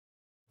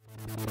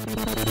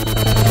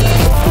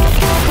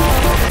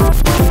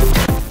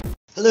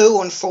Hello,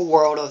 wonderful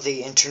world of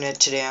the internet.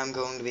 Today I'm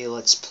going to be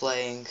let's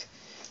playing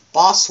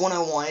Boss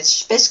 101.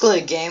 It's basically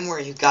a game where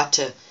you got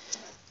to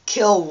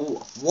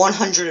kill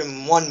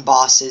 101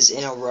 bosses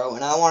in a row,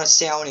 and I want to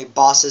see how many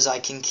bosses I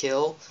can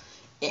kill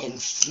in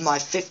my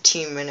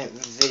 15-minute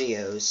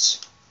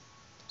videos.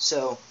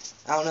 So,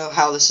 I don't know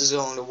how this is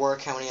going to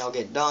work, how many I'll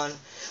get done,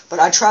 but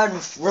I tried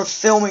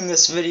filming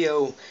this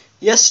video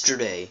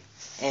yesterday,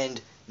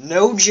 and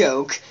no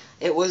joke,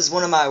 it was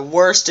one of my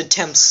worst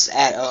attempts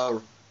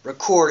at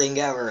recording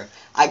ever.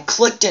 I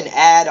clicked an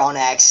ad on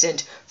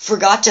accident,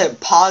 forgot to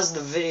pause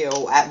the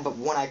video, but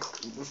when I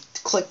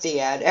clicked the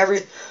ad,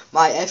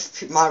 my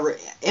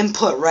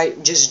input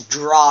rate just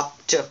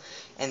dropped,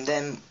 and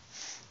then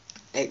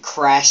it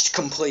crashed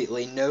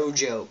completely, no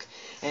joke.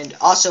 And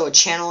also a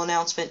channel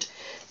announcement,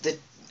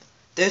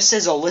 this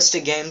is a list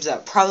of games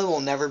that probably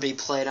will never be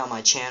played on my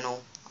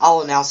channel.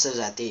 I'll announce this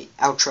at the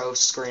outro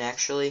screen,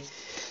 actually.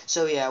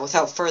 So yeah,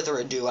 without further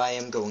ado, I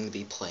am going to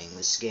be playing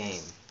this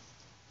game.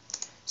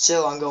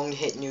 So I'm going to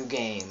hit new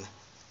game.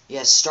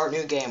 Yes, start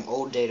new game.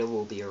 Old data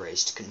will be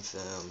erased.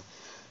 Confirm.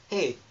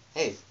 Hey,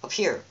 up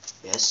here.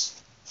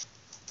 Yes.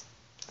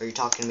 Are you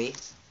talking to me?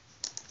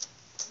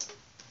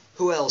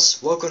 Who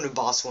else? Welcome to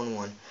Boss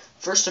 101.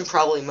 First and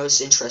probably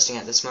most interesting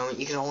at this moment,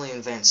 you can only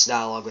advance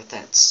dialogue with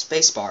that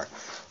spacebar.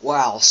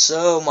 Wow,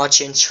 so much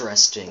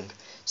interesting.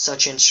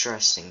 Such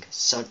interesting.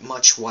 So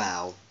much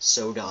wow.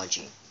 So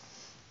dodgy.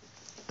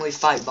 We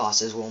fight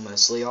bosses, well,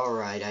 mostly.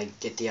 Alright, I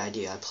get the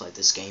idea. I played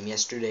this game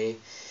yesterday.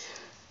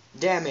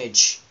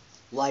 Damage,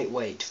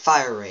 lightweight,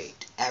 fire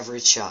rate,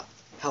 average shot,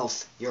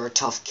 health, you're a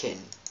tough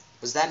kitten.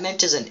 Was that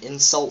meant as an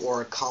insult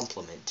or a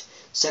compliment?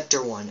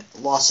 Sector 1,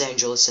 Los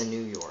Angeles and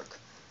New York.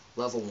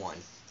 Level 1.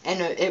 And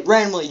it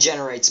randomly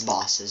generates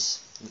bosses.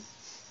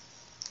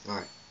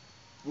 Alright.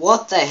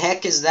 What the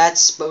heck is that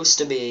supposed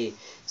to be?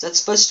 Is that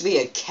supposed to be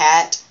a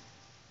cat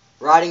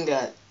riding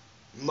a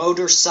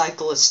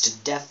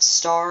motorcyclist Death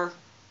Star?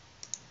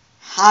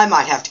 I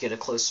might have to get a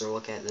closer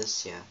look at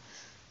this, yeah.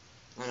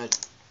 I'm gonna,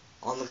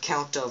 on the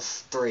count of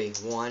 3.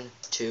 1,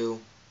 2,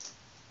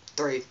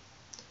 3.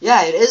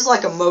 Yeah, it is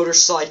like a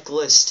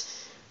motorcyclist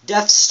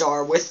Death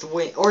Star with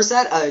wing, or is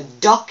that a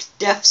duck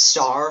Death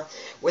Star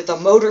with a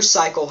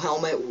motorcycle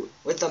helmet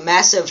with a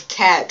massive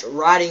cat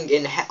riding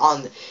in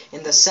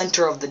the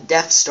center of the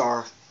Death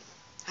Star?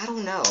 I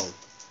don't know.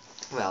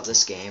 Well,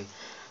 this game,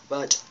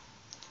 but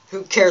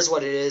who cares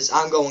what it is?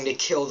 I'm going to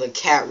kill the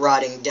cat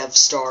riding Death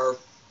Star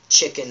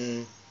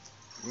chicken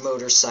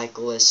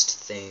motorcyclist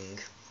thing.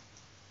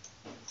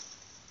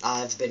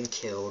 I've been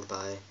killed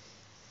by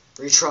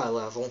retry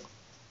level.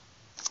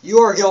 You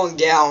are going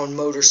down,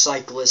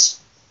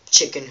 motorcyclist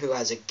chicken who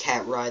has a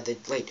cat ride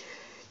that wait.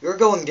 You're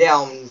going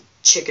down,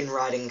 chicken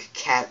riding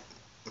cat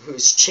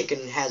whose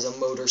chicken has a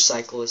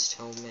motorcyclist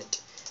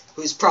helmet,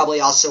 who's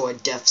probably also a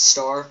Death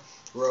Star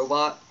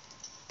robot.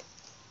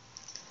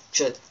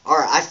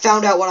 Alright, I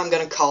found out what I'm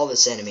gonna call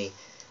this enemy.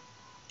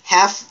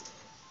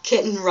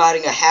 Kitten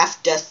riding a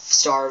half Death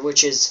Star,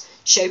 which is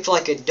shaped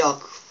like a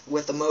duck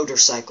with a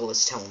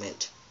motorcyclist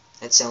helmet.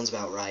 That sounds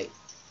about right.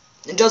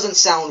 It doesn't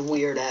sound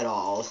weird at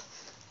all.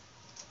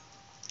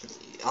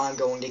 I'm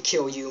going to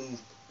kill you,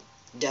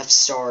 Death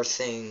Star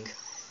thing.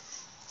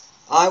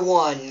 I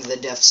won. The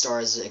Death Star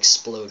has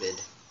exploded.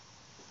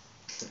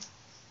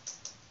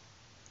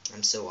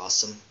 I'm so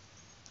awesome.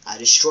 I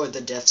destroyed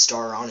the Death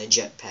Star on a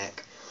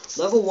jetpack.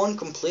 Level 1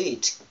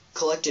 complete.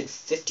 Collected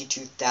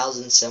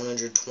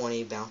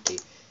 52,720 bounty.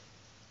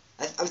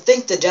 I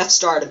think the Death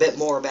Star had a bit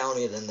more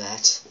bounty than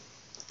that.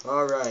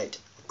 Alright.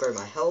 Upgrade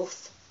my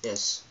health.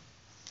 Yes.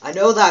 I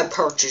know that I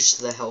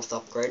purchased the health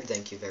upgrade.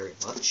 Thank you very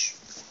much.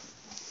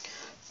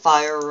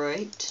 Fire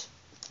rate.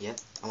 Yep.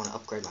 I want to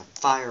upgrade my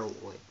fire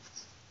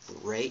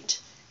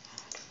rate.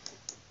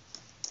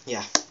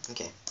 Yeah.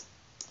 Okay.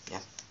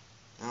 Yeah.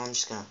 Now I'm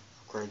just going to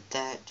upgrade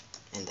that,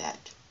 and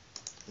that,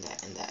 and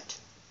that, and that.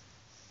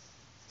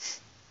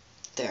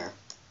 There.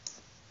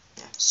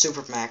 Yeah.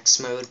 Super Max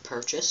mode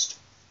purchased.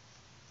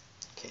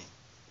 Okay.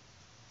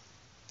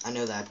 I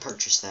know that I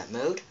purchased that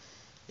mode.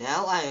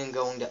 Now I am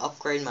going to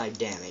upgrade my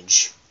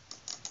damage.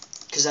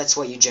 Because that's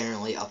what you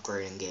generally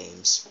upgrade in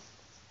games.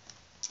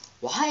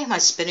 Why am I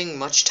spending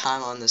much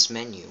time on this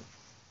menu?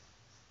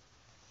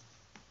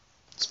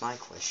 That's my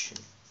question.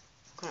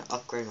 I'm going to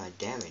upgrade my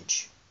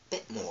damage a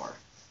bit more.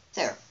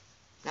 There.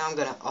 Now I'm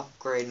going to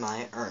upgrade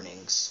my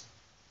earnings.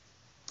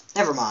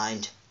 Never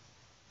mind.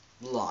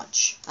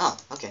 Launch. Oh,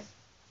 okay.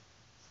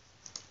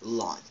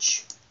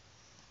 Launch.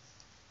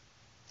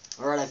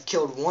 Alright, I've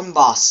killed one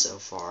boss so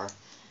far.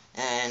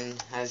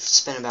 And I've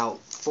spent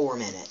about 4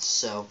 minutes,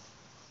 so...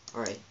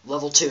 Alright,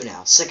 level 2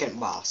 now.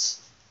 Second boss.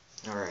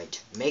 Alright,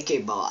 make a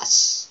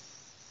boss.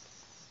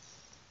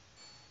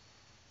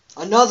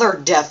 Another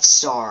Death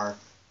Star.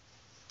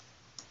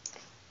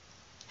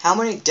 How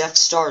many Death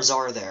Stars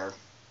are there?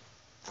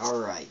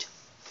 Alright.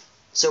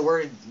 So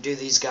where do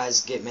these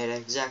guys get made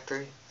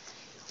exactly?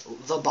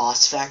 The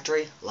Boss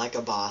Factory, like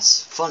a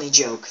boss. Funny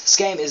joke. This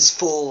game is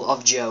full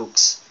of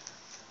jokes.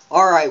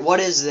 Alright, what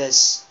is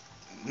this?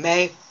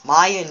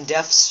 Mayan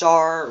Death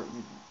Star.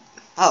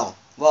 Oh,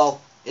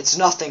 well, It's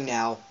nothing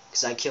now,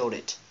 because I killed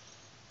it.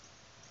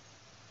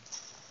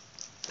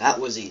 That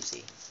was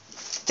easy.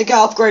 I think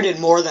I upgraded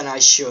more than I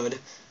should.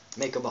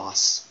 Make a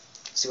boss.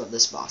 See what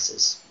this boss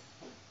is.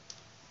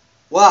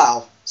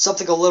 Wow,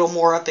 something a little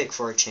more epic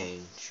for a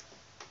change.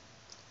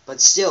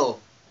 But still,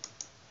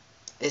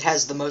 it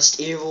has the most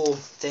evil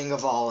thing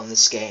of all in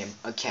this game,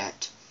 a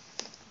cat.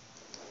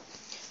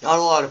 Not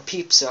a lot of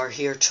peeps are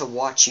here to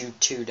watch you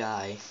two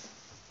die.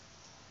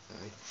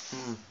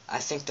 I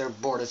think they're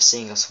bored of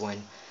seeing us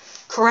win.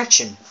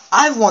 Correction,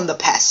 I've won the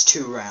past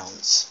 2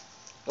 rounds.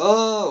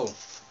 Oh!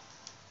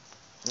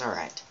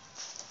 Alright.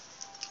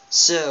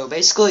 So,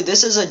 basically,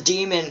 this is a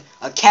demon,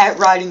 a cat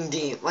riding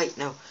demon. Wait,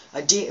 no.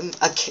 A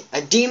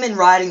demon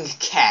riding a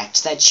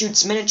cat that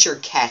shoots miniature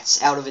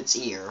cats out of its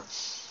ear.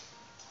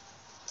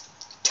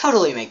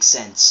 Totally makes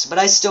sense, but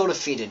I still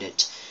defeated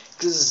it.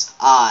 Because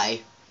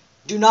I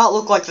do not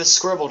look like the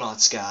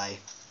Scribblenauts guy.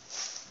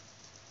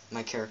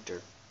 My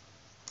character.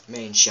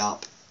 Main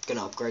shop.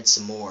 Gonna upgrade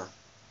some more.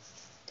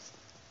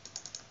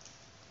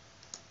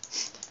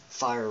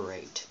 Fire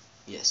rate.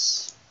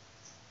 Yes.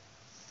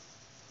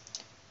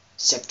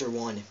 Sector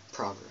 1.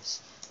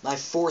 Progress. My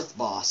 4th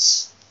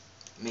boss.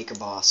 Make a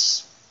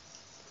boss.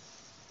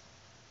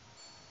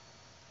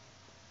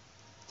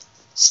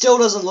 Still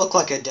doesn't look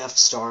like a Death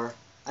Star.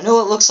 I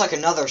know it looks like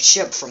another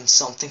ship from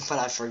something, but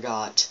I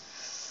forgot.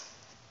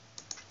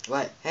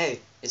 What? Hey,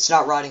 it's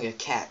not riding a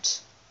cat.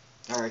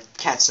 Or a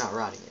cat's not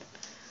riding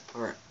it.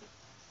 Alright.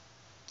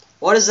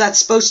 What is that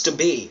supposed to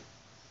be?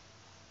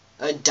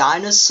 A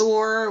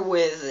dinosaur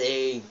with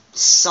a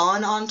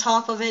sun on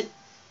top of it?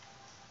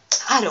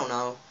 I don't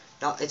know.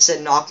 No, it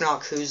said knock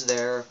knock, who's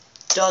there?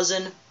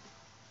 Doesn't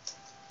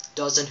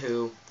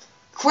who?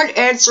 Quit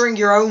answering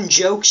your own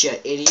jokes, you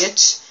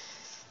idiot.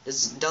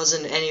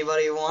 Doesn't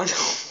anybody want to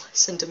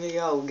listen to me?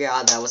 Oh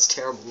god, that was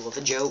terrible of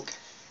a joke.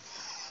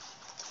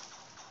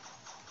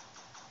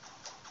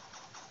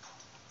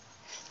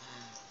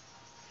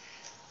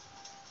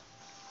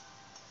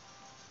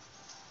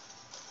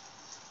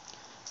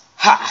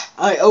 Ha!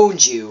 I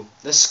owned you.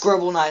 The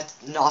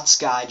Scribblenauts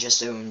guy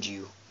just owned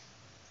you.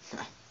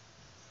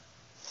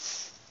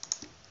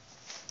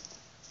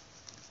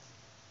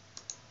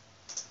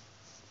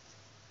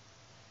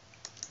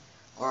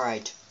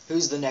 Alright,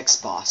 who's the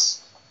next boss?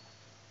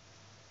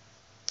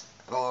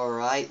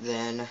 Alright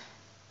then.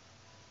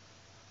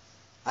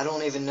 I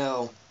don't even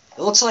know.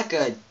 It looks like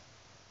a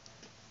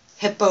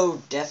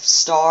Hippo Death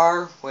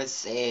Star with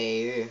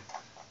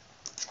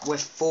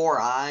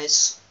 4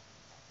 eyes.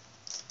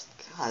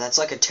 God, that's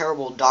like a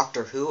terrible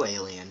Doctor Who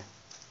alien.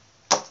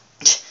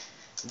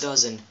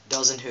 Doesn't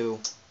who.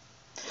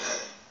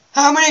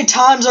 How many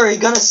times are you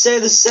gonna say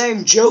the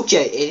same joke, you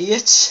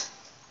idiot?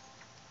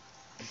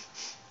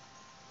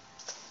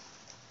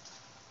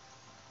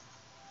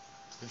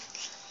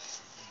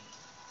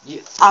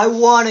 I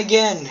won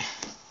again.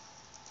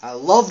 I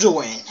love to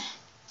win.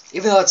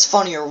 Even though it's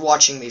funnier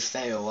watching me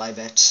fail, I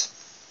bet.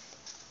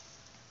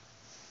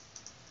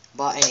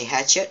 Bought any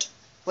hats yet?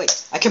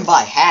 Wait, I can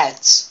buy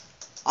hats.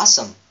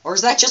 Awesome. Or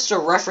is that just a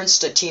reference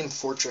to Team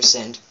Fortress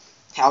and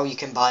how you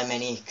can buy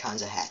many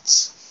kinds of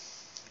hats?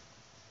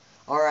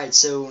 Alright,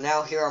 so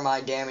now here are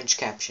my damage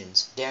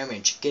captions.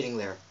 Damage, getting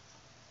there.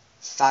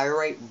 Fire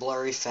rate,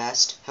 blurry,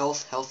 fast.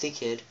 Health, healthy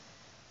kid.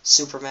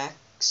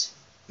 Supermax,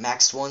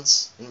 maxed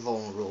once,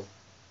 invulnerable.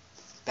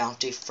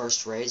 Bounty,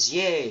 first raise.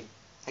 Yay!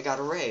 I got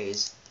a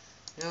raise.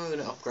 Now I'm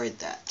gonna upgrade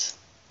that.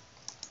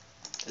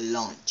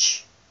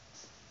 Launch.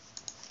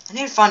 I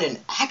need to find an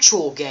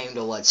actual game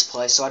to let's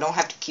play so I don't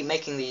have to keep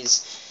making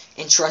these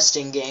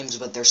interesting games,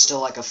 but they're still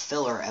like a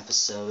filler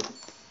episode.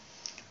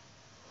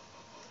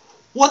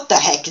 What the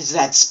heck is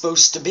that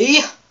supposed to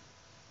be?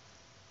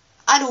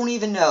 I don't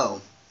even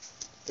know.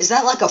 Is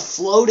that like a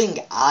floating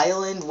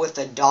island with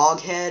a dog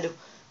head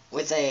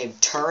with a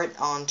turret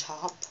on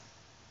top?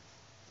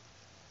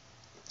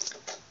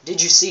 Did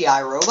you see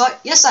iRobot?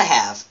 Yes, I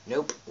have.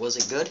 Nope. Was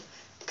it good?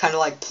 Kind of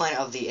like Planet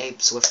of the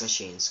Apes with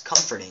machines.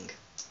 Comforting.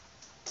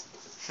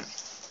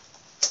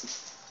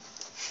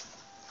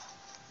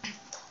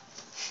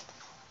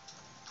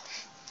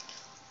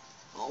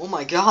 Oh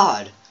my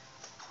god.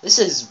 This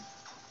is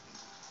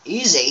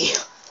easy.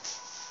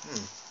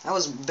 That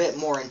was a bit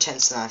more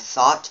intense than I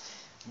thought.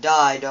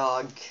 Die,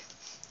 dog.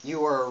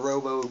 You are a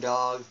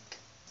robo-dog.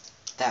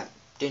 That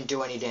didn't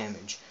do any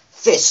damage.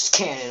 Fist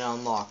cannon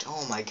unlocked.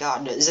 Oh my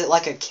god. Is it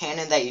like a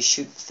cannon that you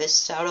shoot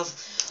fists out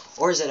of?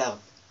 Or is it a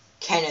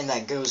cannon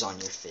that goes on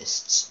your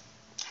fists?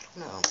 I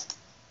don't know.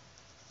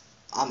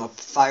 I'm a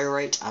fire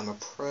rate. I'm a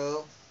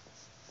pro.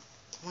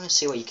 I want to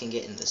see what you can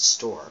get in the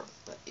store.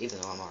 But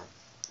even though I'm already...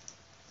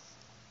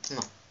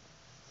 No.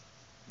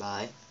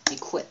 Buy.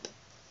 Equip.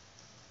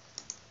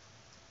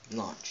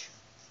 Launch.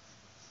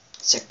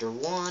 Sector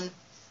 1.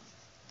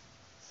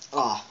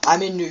 Ah,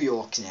 I'm in New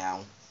York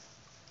now.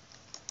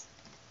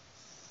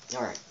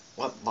 Alright,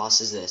 what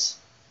boss is this?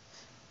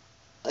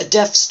 A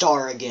Death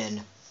Star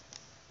again.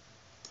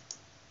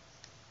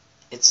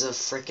 It's a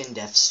frickin'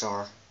 Death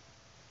Star.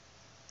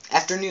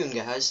 Afternoon,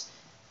 guys.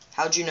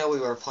 How'd you know we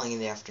were playing in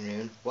the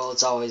afternoon? Well,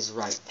 it's always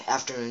right.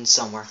 Afternoon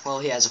somewhere. Well,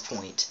 he has a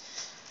point.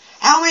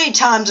 How many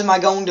times am I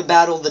going to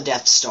battle the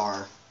Death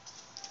Star?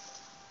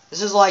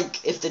 This is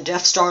like if the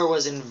Death Star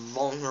was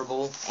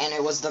invulnerable and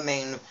it was the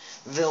main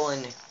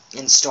villain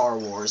in Star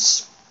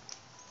Wars.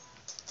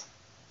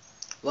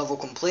 Level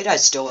complete. I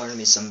still earned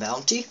me some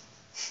bounty.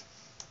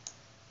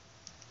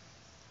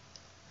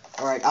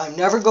 Alright, I'm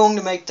never going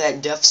to make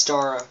that Death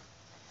Star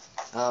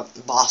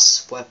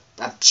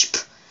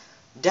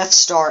Death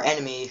Star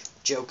enemy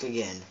joke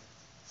again.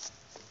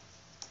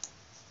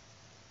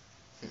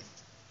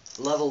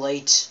 Level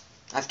 8.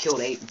 I've killed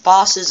 8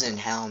 bosses in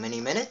how many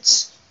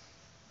minutes?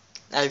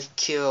 I've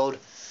killed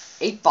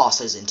 8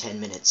 bosses in 10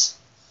 minutes.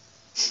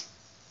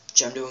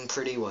 Which I'm doing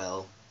pretty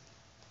well.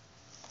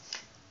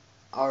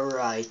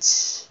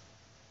 Alright.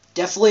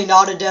 Definitely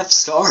not a Death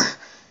Star.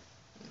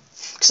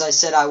 Because I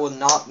said I will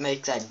not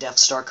make that Death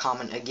Star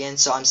comment again,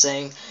 so I'm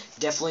saying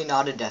definitely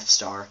not a Death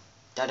Star.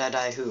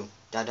 Da-da-da who?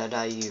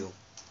 Da-da-da you.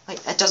 Wait,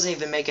 that doesn't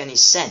even make any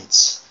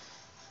sense.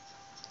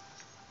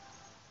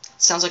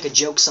 It sounds like a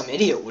joke some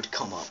idiot would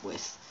come up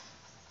with.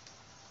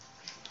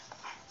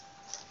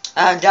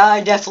 And I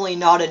definitely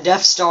not a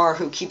Death Star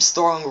who keeps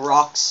throwing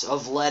rocks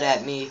of lead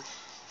at me.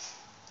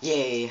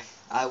 Yay,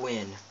 I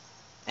win.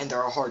 And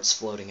there are hearts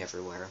floating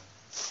everywhere.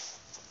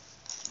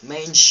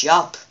 Main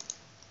shop.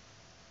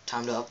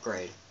 Time to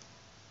upgrade.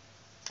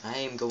 I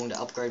am going to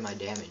upgrade my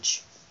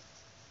damage.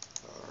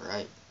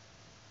 Alright.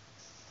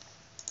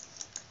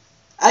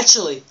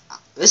 Actually,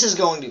 this is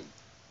going to...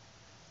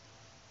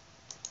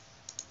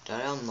 Did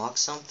I unlock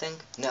something?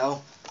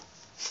 No.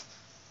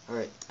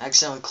 Alright, I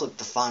accidentally clicked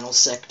the final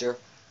sector.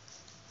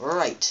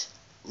 Alright,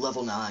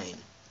 level 9.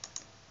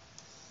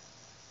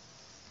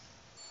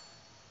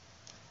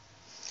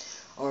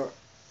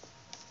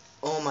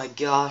 Oh my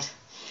god.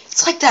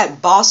 It's like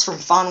that boss from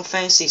Final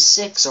Fantasy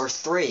 6 or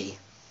 3.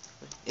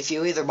 If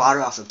you either bought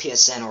it off of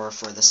PSN or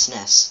for the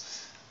SNES.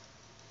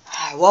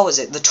 What was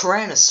it? The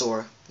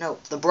Tyrannosaur. No,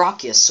 the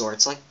Brachiosaur.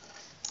 It's like...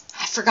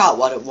 I forgot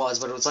what it was,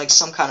 but it was like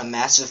some kind of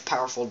massive,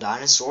 powerful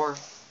dinosaur.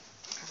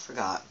 I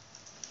forgot.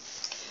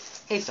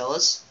 Hey,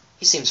 fellas.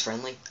 He seems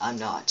friendly. I'm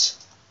not.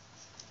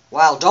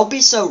 Wow, don't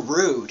be so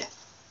rude.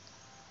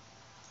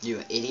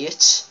 You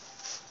idiot.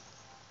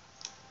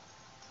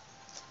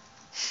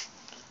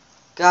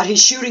 God,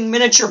 he's shooting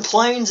miniature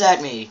planes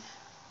at me.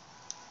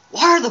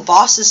 Why are the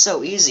bosses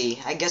so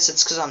easy? I guess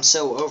it's because I'm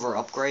so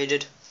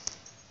over-upgraded.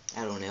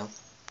 I don't know.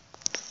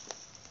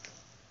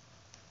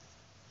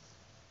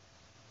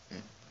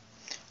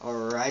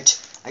 Alright.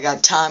 I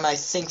got time, I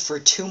think, for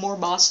 2 more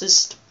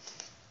bosses.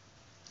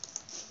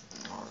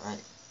 Alright.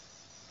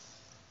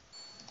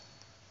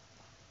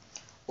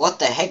 What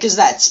the heck is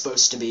that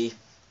supposed to be?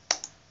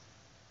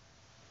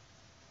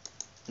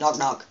 Knock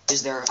knock.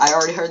 Is there... I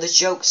already heard this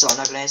joke, so I'm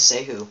not gonna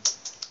say who.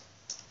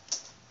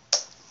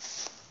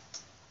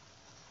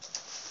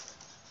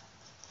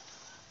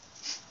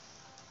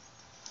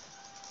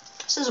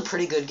 This is a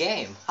pretty good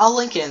game. I'll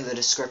link it in the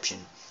description.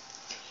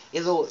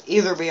 It'll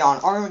either be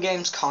on Armor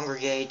Games,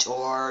 Congregate,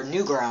 or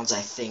Newgrounds,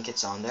 I think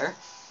it's on there.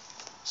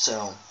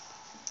 So,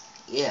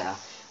 yeah.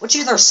 Which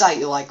either site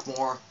you like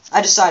more?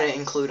 I decided to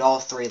include all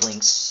 3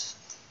 links.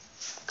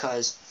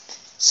 Because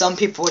some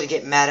people would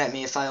get mad at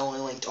me if I only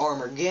linked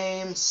Armor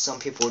Games. Some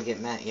people would get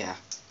mad, yeah,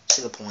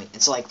 to the point.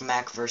 It's like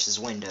Mac versus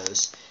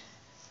Windows.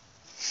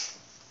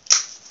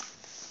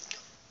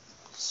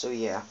 So,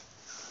 yeah.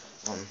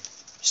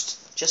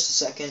 Just a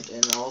second,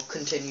 and I'll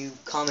continue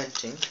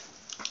commenting.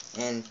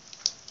 And...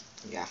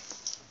 yeah,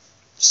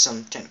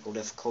 some technical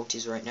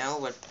difficulties right now,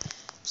 but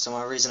for some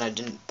odd reason I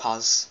didn't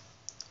pause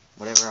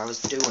whatever I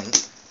was doing.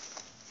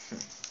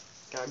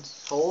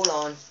 Guys, hold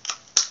on.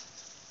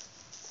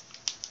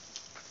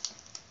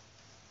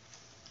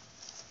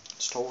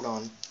 Just hold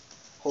on.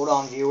 Hold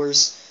on,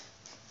 viewers.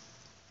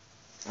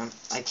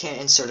 I can't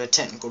insert a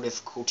technical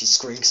difficulty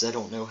screen because I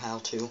don't know how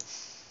to.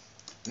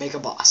 Make a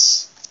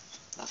boss.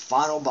 The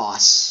final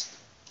boss.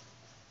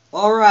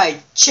 Alright,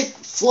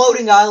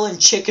 floating island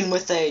chicken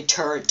with a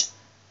turret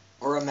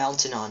or a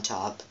mountain on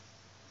top.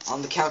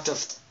 On the count of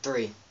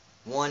 3.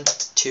 1,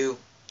 2,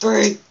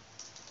 3.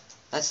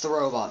 That's the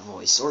robot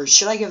voice. Or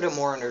should I give it a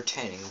more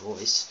entertaining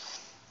voice?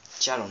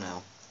 Which I don't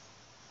know.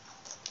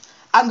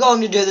 I'm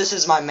going to do this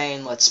as my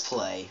main Let's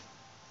Play.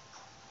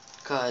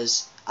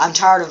 Because I'm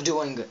tired of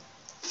doing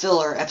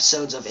filler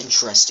episodes of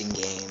interesting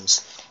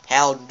games.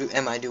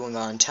 Am I doing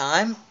on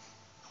time?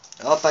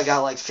 Oh, I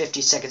got like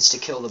 50 seconds to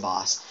kill the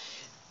boss.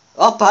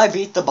 Up, I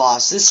beat the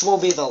boss. This will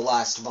be the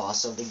last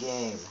boss of the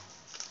game.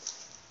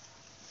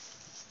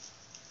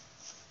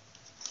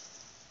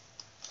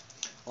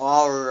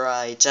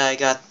 Alright, I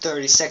got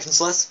 30 seconds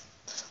left.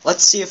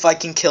 Let's see if I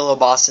can kill a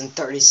boss in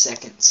 30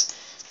 seconds.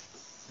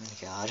 Oh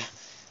my god.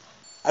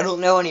 I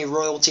don't know any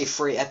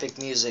royalty-free epic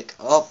music.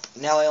 Oh,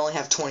 now I only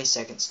have 20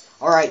 seconds.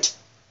 Alright,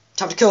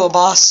 time to kill a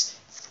boss.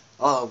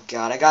 Oh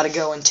god, I gotta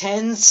go in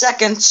 10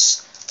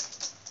 seconds.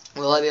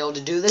 Will I be able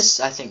to do this?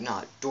 I think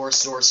not.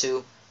 Doris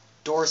who?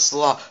 Doris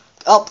Law.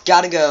 Oh,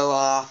 gotta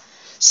go.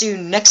 See you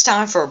next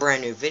time for a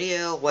brand new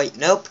video. Wait,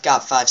 nope,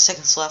 got 5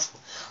 seconds left.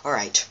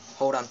 Alright,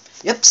 hold on.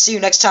 Yep, see you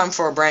next time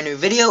for a brand new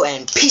video,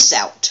 and peace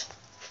out.